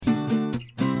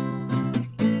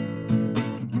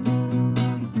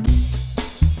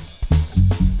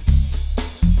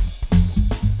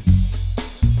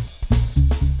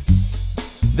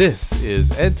This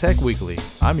is EdTech Weekly.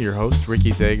 I'm your host,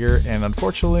 Ricky Zager, and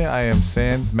unfortunately I am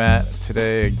sans Matt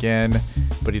today again,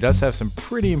 but he does have some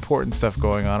pretty important stuff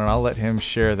going on, and I'll let him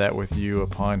share that with you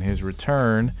upon his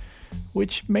return,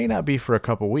 which may not be for a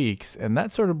couple weeks. And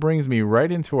that sort of brings me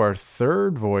right into our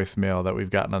third voicemail that we've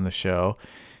gotten on the show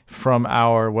from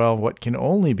our, well, what can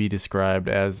only be described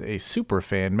as a super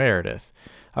fan, Meredith.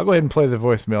 I'll go ahead and play the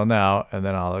voicemail now, and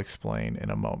then I'll explain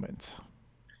in a moment.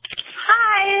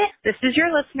 Hi, this is your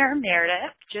listener,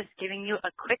 Meredith, just giving you a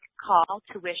quick call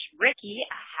to wish Ricky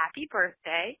a happy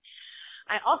birthday.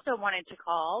 I also wanted to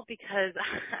call because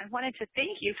I wanted to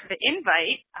thank you for the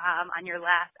invite on your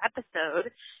last episode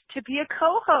to be a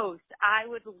co-host. I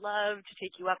would love to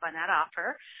take you up on that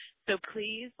offer. So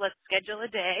please, let's schedule a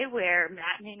day where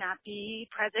Matt may not be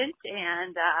present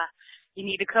and you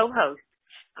need a co-host.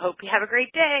 Hope you have a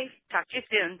great day. Talk to you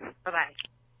soon. Bye-bye.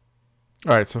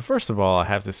 All right, so first of all, I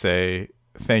have to say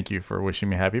thank you for wishing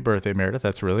me happy birthday, Meredith.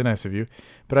 That's really nice of you.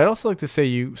 But I'd also like to say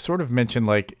you sort of mentioned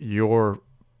like your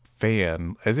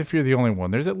fan as if you're the only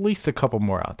one. There's at least a couple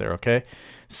more out there, okay?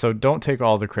 So don't take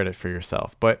all the credit for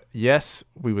yourself. But yes,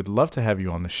 we would love to have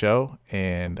you on the show.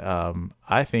 And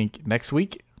I think next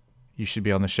week you should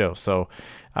be on the show. So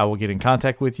I will get in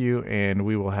contact with you and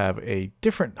we will have a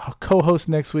different co-host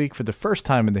next week for the first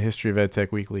time in the history of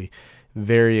EdTech Weekly.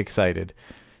 Very excited.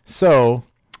 So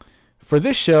for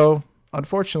this show,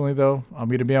 unfortunately, though, I'm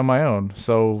going to be on my own.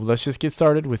 So let's just get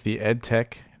started with the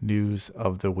EdTech news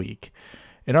of the week.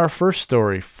 In our first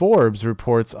story, Forbes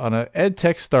reports on an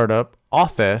EdTech startup,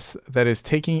 Authess, that is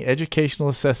taking educational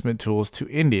assessment tools to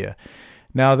India.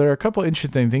 Now, there are a couple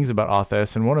interesting things about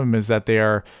Authess, and one of them is that they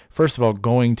are, first of all,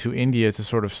 going to India to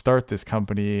sort of start this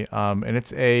company, and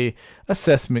it's a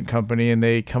assessment company, and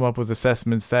they come up with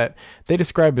assessments that they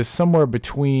describe as somewhere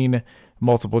between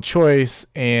multiple choice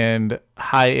and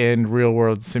high-end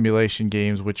real-world simulation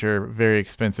games, which are very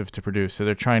expensive to produce. So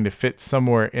they're trying to fit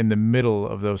somewhere in the middle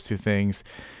of those two things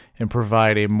and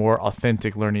provide a more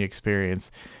authentic learning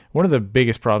experience. One of the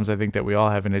biggest problems I think that we all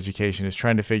have in education is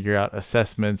trying to figure out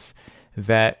assessments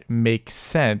that make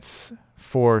sense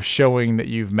for showing that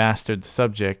you've mastered the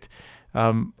subject.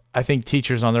 I think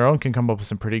teachers on their own can come up with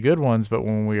some pretty good ones, but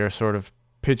when we are sort of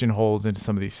pigeonholed into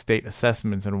some of these state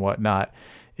assessments and whatnot,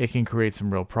 it can create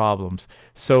some real problems.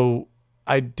 So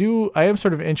I am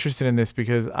sort of interested in this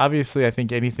because obviously I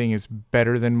think anything is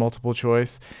better than multiple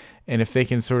choice. And if they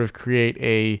can sort of create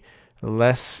a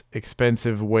less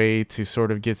expensive way to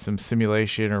sort of get some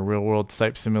simulation or real world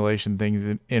type simulation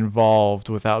things involved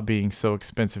without being so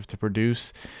expensive to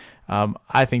produce,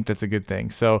 I think that's a good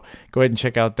thing. So go ahead and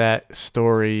check out that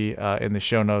story in the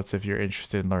show notes if you're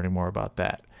interested in learning more about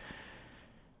that.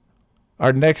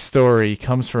 Our next story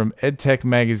comes from EdTech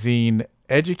Magazine.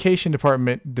 Education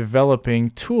department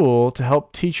developing tool to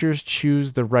help teachers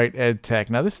choose the right EdTech.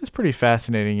 Now, this is pretty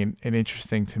fascinating and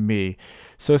interesting to me.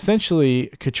 So essentially,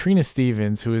 Katrina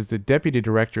Stevens, who is the Deputy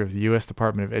Director of the U.S.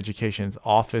 Department of Education's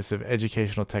Office of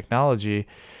Educational Technology,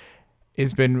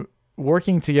 has been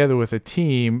working together with a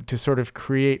team to sort of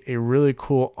create a really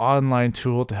cool online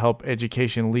tool to help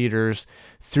education leaders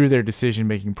through their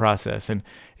decision-making process. And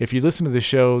if you listen to the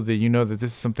show, that you know that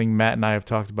this is something Matt and I have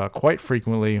talked about quite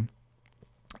frequently,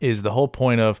 is the whole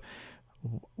point of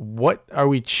what are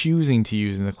we choosing to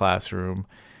use in the classroom,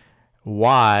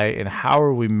 why, and how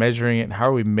are we measuring it, and how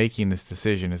are we making this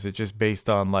decision? Is it just based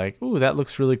on like, ooh, that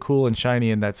looks really cool and shiny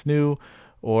and that's new?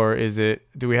 Or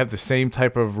do we have the same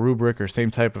type of rubric or same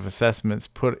type of assessments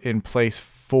put in place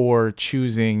for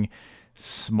choosing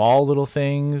small little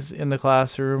things in the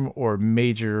classroom or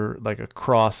major, like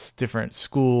across different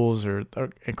schools or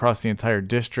across the entire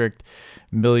district,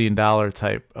 $1 million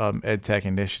type EdTech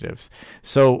initiatives?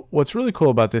 So what's really cool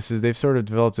about this is they've sort of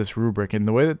developed this rubric, and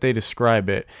the way that they describe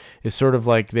it is sort of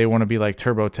like they want to be like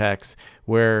TurboTax,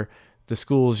 where the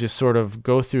schools just sort of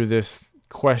go through this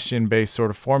question-based sort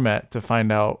of format to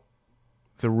find out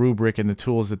the rubric and the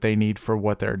tools that they need for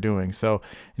what they're doing. So,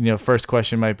 first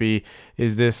question might be,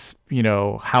 is this,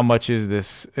 how much is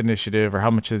this initiative or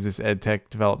how much is this EdTech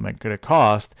development going to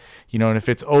cost? And if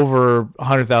it's over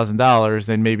 $100,000,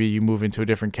 then maybe you move into a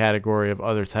different category of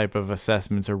other type of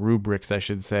assessments or rubrics, I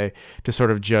should say, to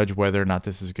sort of judge whether or not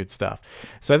this is good stuff.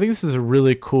 So I think this is a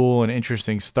really cool and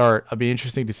interesting start. It'll be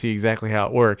interesting to see exactly how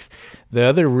it works. The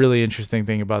other really interesting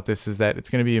thing about this is that it's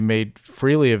going to be made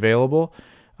freely available,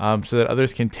 so that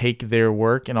others can take their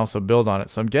work and also build on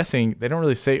it. So I'm guessing they don't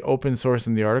really say open source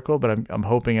in the article, but I'm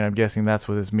hoping and I'm guessing that's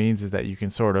what this means, is that you can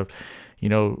sort of,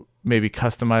 maybe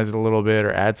customize it a little bit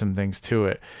or add some things to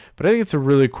it. But I think it's a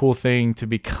really cool thing to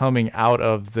be coming out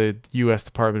of the U.S.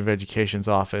 Department of Education's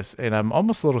office. And I'm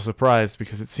almost a little surprised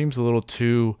because it seems a little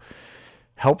too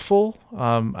helpful.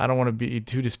 I don't want to be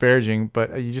too disparaging,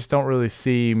 but you just don't really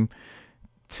seem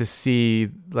to see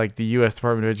like the U.S.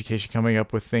 Department of Education coming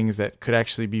up with things that could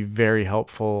actually be very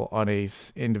helpful on a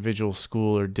individual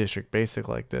school or district basis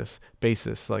like this.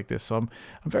 So I'm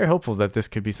very hopeful that this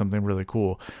could be something really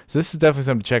cool. So this is definitely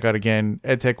something to check out. Again,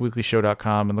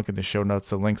 edtechweeklyshow.com, and look at the show notes.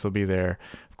 The links will be there.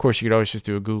 Of course, you could always just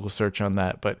do a Google search on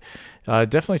that, but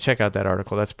definitely check out that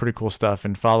article. That's pretty cool stuff,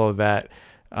 and follow that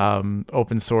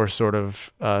open source sort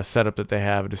of setup that they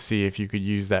have to see if you could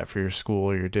use that for your school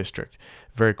or your district.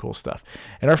 Very cool stuff.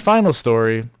 And our final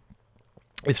story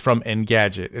is from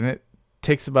Engadget, and it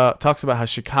talks about how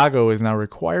Chicago is now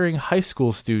requiring high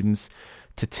school students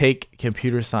to take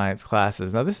computer science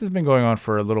classes. Now, this has been going on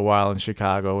for a little while in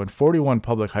Chicago, and 41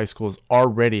 public high schools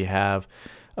already have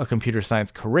a computer science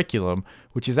curriculum,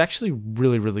 which is actually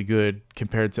really, really good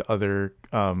compared to other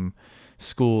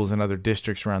schools and other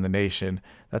districts around the nation.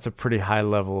 That's a pretty high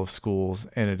level of schools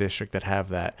in a district that have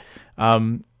that.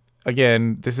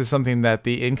 Again, this is something that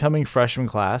the incoming freshman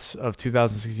class of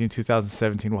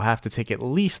 2016-2017 will have to take at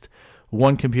least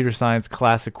one computer science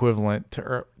class equivalent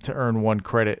to earn one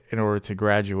credit in order to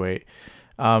graduate.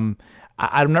 I'm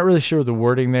not really sure the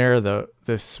wording there,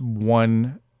 this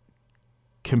one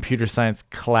computer science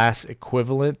class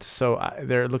equivalent. So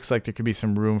it looks like there could be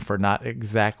some room for not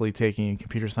exactly taking a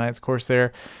computer science course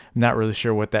there. I'm not really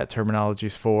sure what that terminology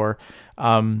is for.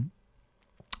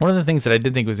 One of the things that I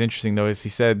did think was interesting, though, is he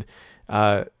said,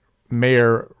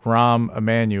 Mayor Rahm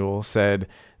Emanuel said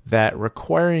that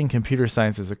requiring computer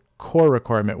science as a core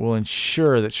requirement will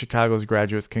ensure that Chicago's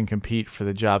graduates can compete for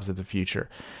the jobs of the future.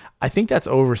 I think that's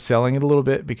overselling it a little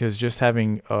bit, because just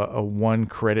having a one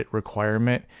credit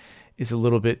requirement is a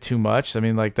little bit too much. I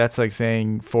mean, like, that's like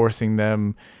saying forcing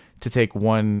them to take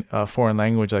one foreign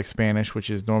language like Spanish,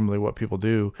 which is normally what people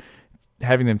do.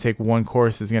 Having them take one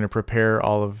course is going to prepare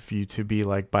all of you to be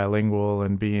like bilingual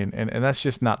and and that's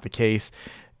just not the case.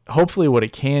 Hopefully what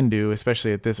it can do,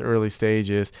 especially at this early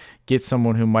stage, is get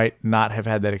someone who might not have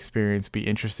had that experience be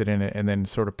interested in it, and then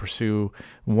sort of pursue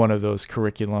one of those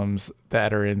curriculums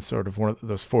that are in sort of one of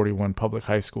those 41 public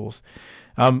high schools.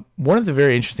 One of the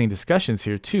very interesting discussions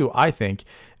here too, I think,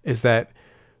 is that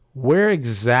where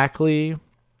exactly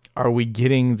are we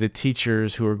getting the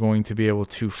teachers who are going to be able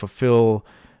to fulfill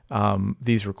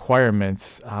these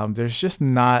requirements? There's just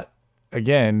not,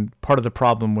 again, part of the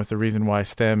problem with the reason why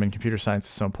STEM and computer science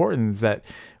is so important is that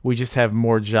we just have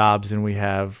more jobs than we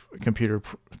have computer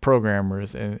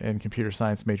programmers and computer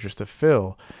science majors to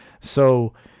fill.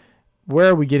 So where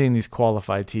are we getting these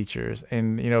qualified teachers?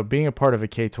 And, being a part of a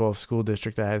K-12 school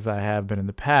district, as I have been in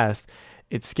the past,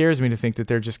 it scares me to think that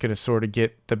they're just going to sort of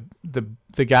get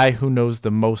the guy who knows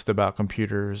the most about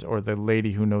computers, or the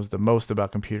lady who knows the most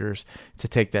about computers, to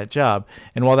take that job.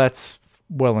 And while that's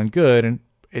well and good, and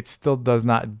it still does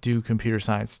not do computer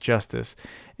science justice.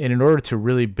 And in order to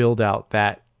really build out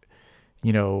that,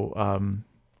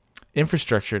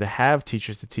 infrastructure to have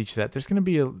teachers to teach that, there's going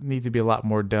to need to be a lot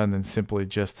more done than simply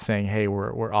just saying, hey,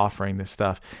 we're offering this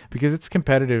stuff, because it's a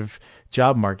competitive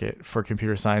job market for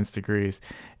computer science degrees.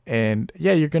 And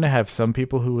yeah, you're going to have some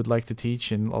people who would like to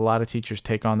teach, and a lot of teachers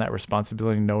take on that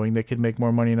responsibility knowing they could make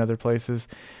more money in other places.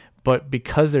 But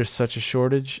because there's such a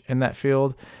shortage in that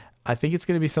field, I think it's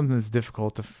going to be something that's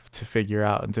difficult to figure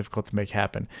out and difficult to make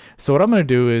happen. So what I'm going to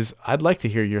do is, I'd like to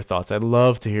hear your thoughts. I'd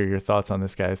love to hear your thoughts on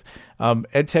this, guys.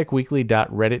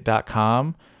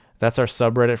 edtechweekly.reddit.com. That's our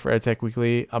subreddit for EdTech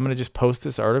Weekly. I'm going to just post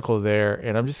this article there,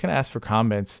 and I'm just going to ask for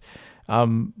comments.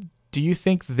 Do you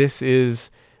think this is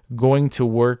going to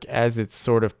work as it's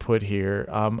sort of put here?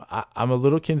 I'm a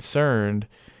little concerned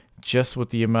just with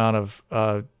the amount of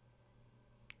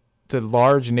the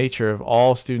large nature of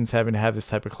all students having to have this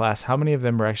type of class. How many of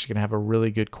them are actually going to have a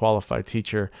really good qualified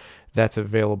teacher that's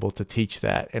available to teach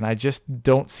that? And I just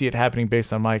don't see it happening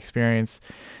based on my experience.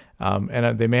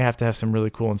 And they may have to have some really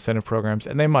cool incentive programs,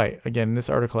 and they might. Again, in this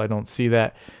article, I don't see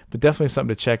that, but definitely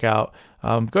something to check out.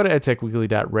 Go to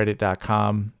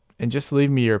edtechweekly.reddit.com and just leave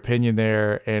me your opinion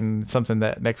there, and something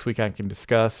that next week I can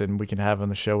discuss and we can have on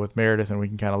the show with Meredith, and we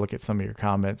can kind of look at some of your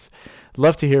comments.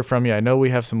 Love to hear from you. I know we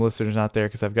have some listeners out there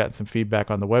because I've gotten some feedback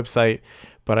on the website,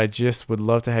 but I just would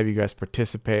love to have you guys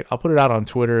participate. I'll put it out on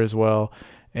Twitter as well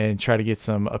and try to get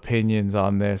some opinions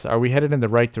on this. Are we headed in the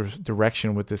right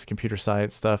direction with this computer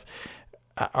science stuff?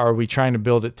 Are we trying to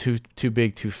build it too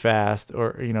big, too fast?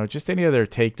 Or, just any other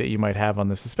take that you might have on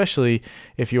this, especially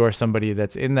if you are somebody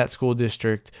that's in that school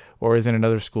district or is in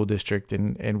another school district,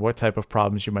 and what type of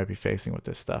problems you might be facing with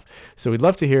this stuff. So we'd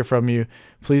love to hear from you.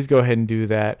 Please go ahead and do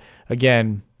that.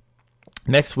 Again,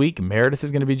 Next week, Meredith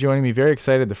is going to be joining me. Very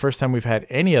excited. The first time we've had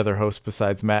any other host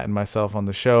besides Matt and myself on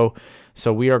the show.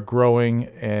 So we are growing,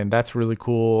 and that's really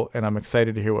cool. And I'm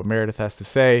excited to hear what Meredith has to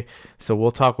say. So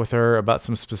we'll talk with her about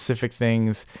some specific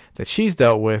things that she's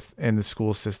dealt with in the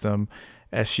school system,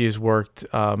 as she has worked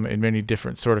in many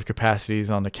different sort of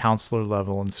capacities on the counselor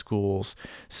level in schools.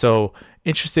 So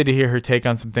interested to hear her take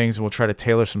on some things, and we'll try to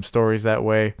tailor some stories that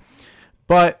way.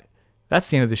 But that's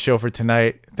the end of the show for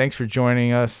tonight. Thanks for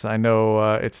joining us. I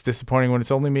know it's disappointing when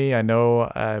it's only me. I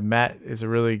know Matt is a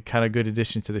really kind of good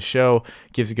addition to the show,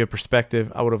 gives a good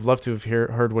perspective. I would have loved to have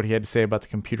heard what he had to say about the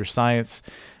computer science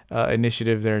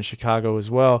initiative there in Chicago as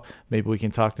well. Maybe we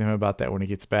can talk to him about that when he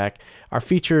gets back. Our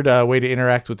featured way to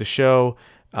interact with the show,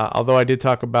 although I did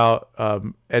talk about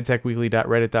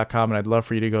edtechweekly.reddit.com, and I'd love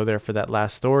for you to go there for that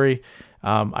last story.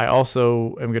 I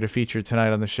also am going to feature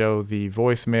tonight on the show the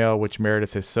voicemail, which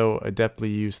Meredith has so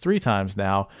adeptly used 3 times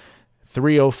now,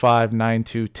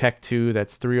 305-92-TECH2.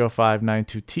 That's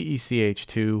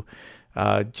 305-92-TECH2.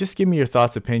 Just give me your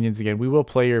thoughts, opinions. Again, we will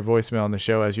play your voicemail on the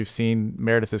show. As you've seen,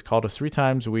 Meredith has called us 3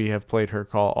 times. We have played her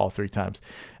call all 3 times.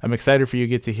 I'm excited for you to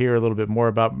get to hear a little bit more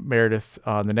about Meredith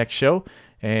on the next show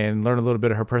and learn a little bit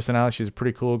of her personality. She's a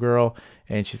pretty cool girl,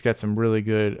 and she's got some really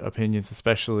good opinions,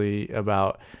 especially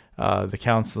about the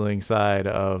counseling side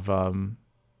of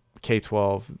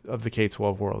K-12, of the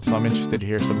K-12 world. So I'm interested to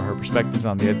hear some of her perspectives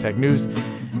on the EdTech news,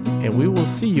 and we will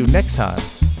see you next time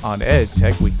on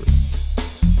EdTech Weekly.